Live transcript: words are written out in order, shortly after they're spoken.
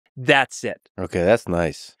That's it. Okay, that's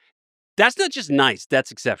nice. That's not just nice,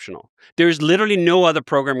 that's exceptional. There's literally no other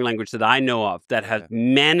programming language that I know of that has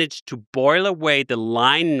managed to boil away the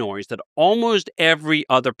line noise that almost every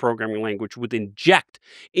other programming language would inject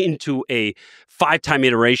into a 5-time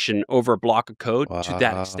iteration over a block of code to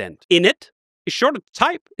that extent. Init is shorter to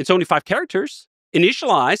type. It's only 5 characters.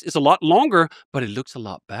 Initialize is a lot longer, but it looks a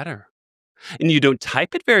lot better. And you don't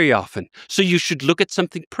type it very often, so you should look at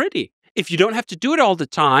something pretty. If you don't have to do it all the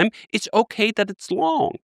time, it's okay that it's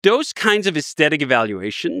long. Those kinds of aesthetic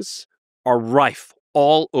evaluations are rife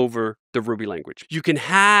all over the Ruby language. You can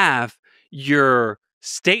have your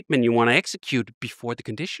statement you want to execute before the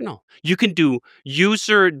conditional. You can do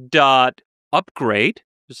user.upgrade,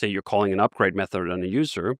 say you're calling an upgrade method on a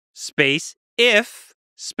user, space if,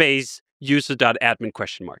 space user.admin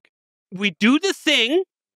question mark. We do the thing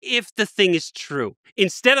if the thing is true.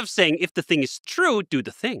 Instead of saying if the thing is true, do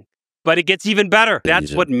the thing. But it gets even better.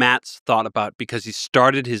 That's what Matz thought about because he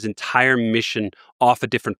started his entire mission off a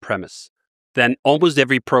different premise than almost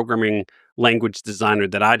every programming language designer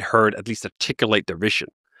that I'd heard at least articulate their vision.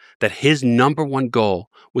 That his number one goal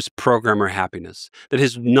was programmer happiness. That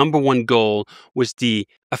his number one goal was the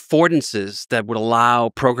affordances that would allow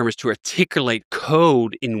programmers to articulate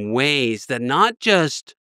code in ways that not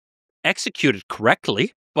just executed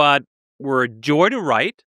correctly, but were a joy to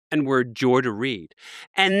write and were a joy to read.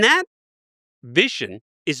 And that vision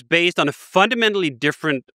is based on a fundamentally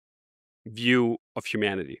different view of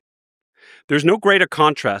humanity. There's no greater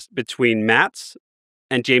contrast between Matz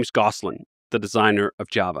and James Gosselin, the designer of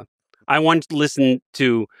Java. I once listened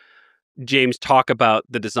to James talk about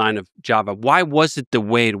the design of Java. Why was it the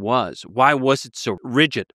way it was? Why was it so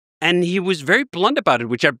rigid? And he was very blunt about it,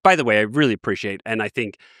 which, by the way, I really appreciate. And I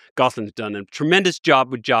think Gosselin's done a tremendous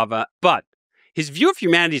job with Java. But his view of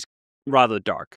humanity is rather dark.